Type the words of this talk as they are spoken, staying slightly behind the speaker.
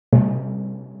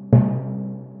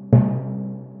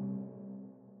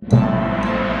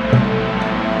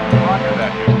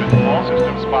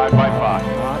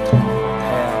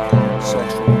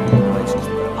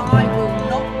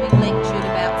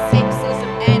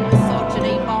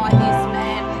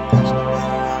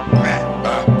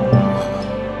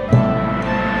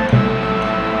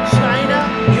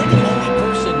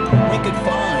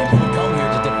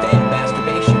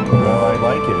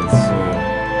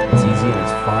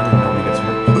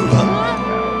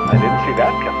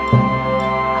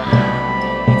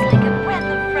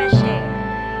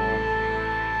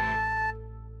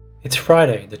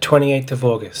Friday, the 28th of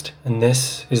August, and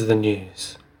this is the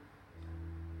news.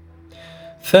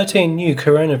 13 new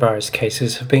coronavirus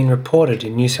cases have been reported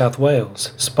in New South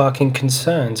Wales, sparking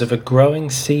concerns of a growing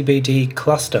CBD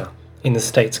cluster in the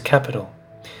state's capital.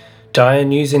 Dire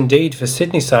news indeed for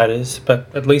Sydney-siders,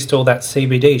 but at least all that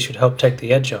CBD should help take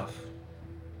the edge off.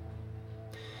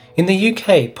 In the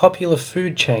UK, popular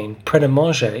food chain Pret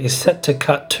Manger is set to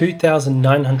cut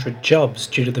 2,900 jobs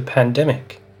due to the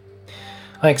pandemic.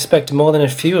 I expect more than a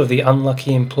few of the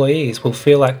unlucky employees will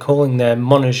feel like calling their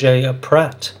Manger a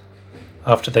Pret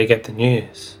after they get the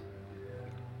news.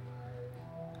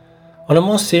 On a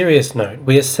more serious note,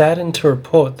 we are saddened to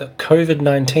report that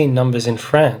COVID-19 numbers in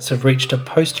France have reached a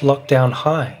post-lockdown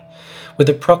high, with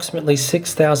approximately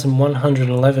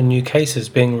 6,111 new cases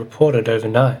being reported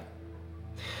overnight.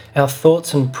 Our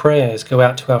thoughts and prayers go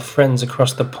out to our friends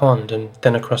across the pond and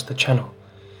then across the channel.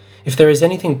 If there is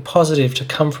anything positive to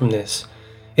come from this,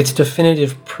 it's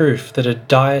definitive proof that a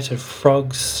diet of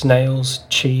frogs, snails,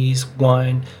 cheese,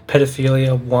 wine,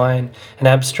 pedophilia, wine, and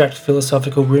abstract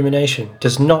philosophical rumination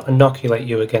does not inoculate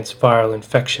you against viral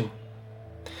infection.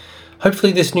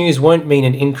 Hopefully this news won't mean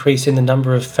an increase in the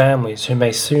number of families who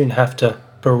may soon have to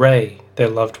bury their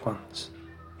loved ones.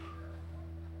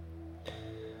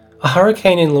 A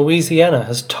hurricane in Louisiana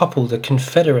has toppled a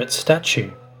Confederate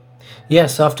statue.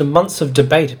 Yes, after months of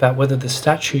debate about whether the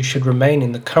statue should remain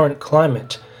in the current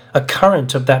climate, a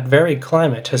current of that very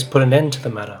climate has put an end to the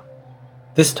matter.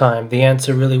 This time, the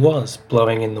answer really was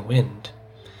blowing in the wind.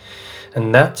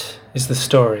 And that is the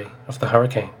story of the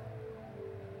hurricane.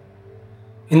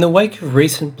 In the wake of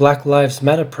recent Black Lives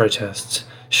Matter protests,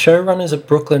 showrunners at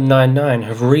Brooklyn Nine-Nine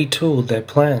have retooled their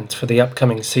plans for the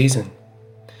upcoming season.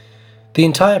 The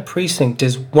entire precinct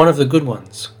is one of the good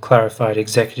ones, clarified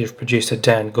executive producer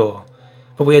Dan Gore.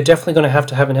 But we are definitely going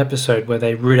to have an episode where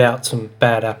they root out some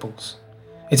bad apples.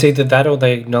 It's either that or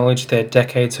they acknowledge their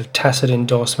decades of tacit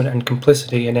endorsement and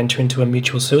complicity and enter into a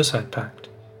mutual suicide pact.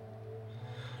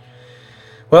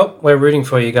 Well, we're rooting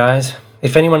for you guys.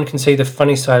 If anyone can see the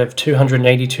funny side of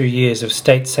 282 years of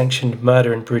state-sanctioned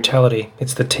murder and brutality,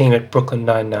 it's the team at Brooklyn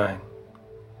Nine-Nine.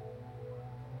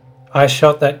 I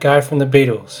shot that guy from the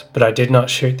Beatles, but I did not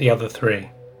shoot the other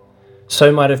three.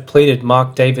 So might have pleaded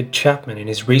Mark David Chapman in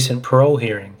his recent parole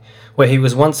hearing, where he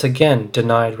was once again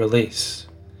denied release.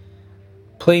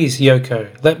 "Please, Yoko,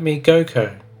 let me go,"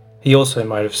 he also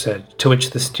might have said, to which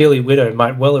the steely widow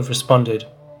might well have responded,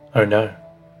 "Oh no."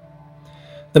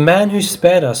 The man who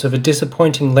spared us of a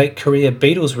disappointing late-career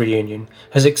Beatles reunion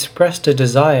has expressed a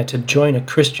desire to join a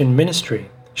Christian ministry,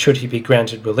 should he be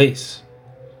granted release.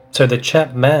 So the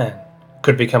Chapman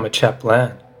could become a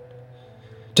Chaplan.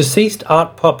 Deceased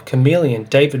art pop chameleon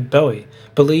David Bowie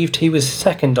believed he was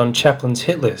second on Chaplin's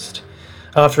hit list,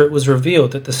 after it was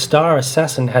revealed that the star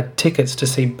assassin had tickets to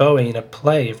see Bowie in a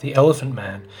play of The Elephant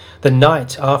Man the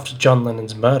night after John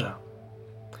Lennon's murder.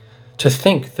 To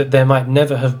think that there might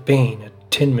never have been a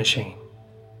tin machine.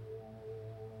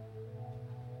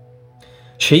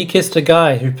 She kissed a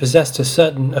guy who possessed a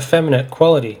certain effeminate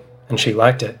quality, and she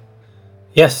liked it.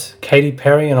 Yes, Katy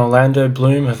Perry and Orlando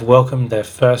Bloom have welcomed their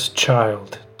first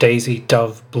child, Daisy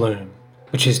Dove Bloom,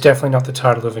 which is definitely not the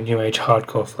title of a new age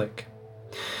hardcore flick.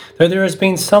 Though there has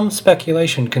been some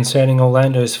speculation concerning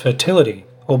Orlando's fertility,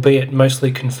 albeit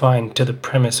mostly confined to the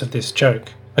premise of this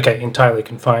joke. Okay, entirely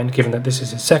confined, given that this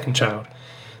is his second child.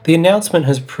 The announcement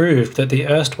has proved that the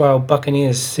erstwhile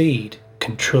Buccaneers seed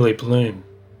can truly bloom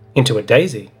into a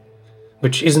daisy,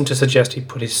 which isn't to suggest he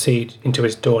put his seed into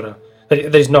his daughter.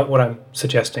 That is not what I'm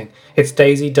suggesting. It's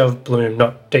Daisy Dove Bloom,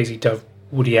 not Daisy Dove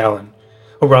Woody Allen.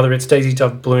 Or rather, it's Daisy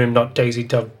Dove Bloom, not Daisy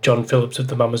Dove John Phillips of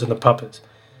the Mamas and the Puppets.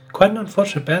 Quite an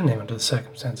unfortunate band name under the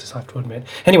circumstances, I have to admit.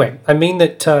 Anyway, I mean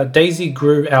that Daisy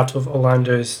grew out of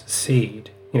Orlando's seed,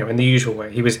 in the usual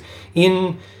way. He was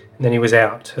in, and then he was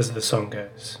out, as the song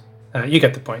goes. You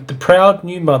get the point. The proud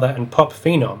new mother and pop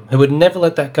phenom, who would never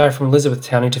let that guy from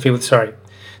Elizabethtown interfere with...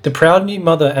 The proud new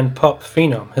mother and pop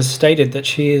phenom has stated that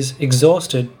she is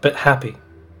exhausted but happy.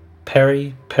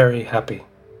 Peri happy.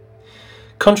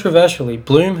 Controversially,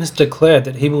 Bloom has declared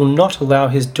that he will not allow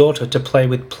his daughter to play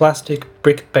with plastic,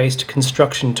 brick-based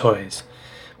construction toys,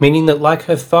 meaning that like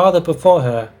her father before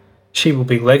her, she will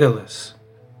be Legolas.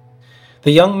 The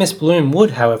young Miss Bloom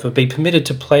would, however, be permitted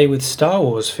to play with Star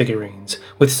Wars figurines,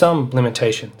 with some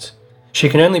limitations. She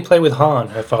can only play with Han,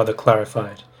 her father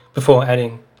clarified, before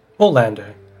adding,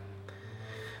 Orlando.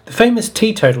 The famous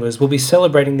teetotalers will be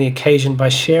celebrating the occasion by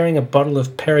sharing a bottle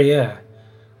of Perrier,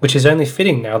 which is only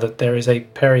fitting now that there is a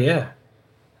Perrier.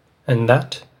 And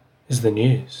that is the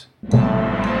news.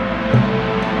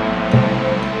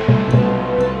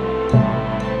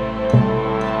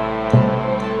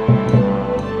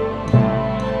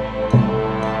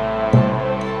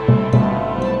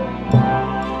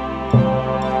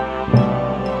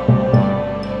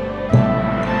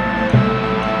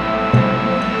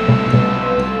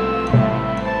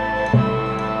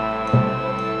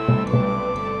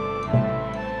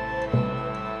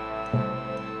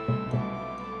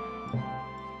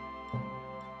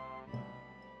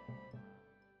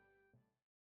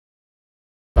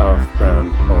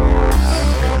 brown hole.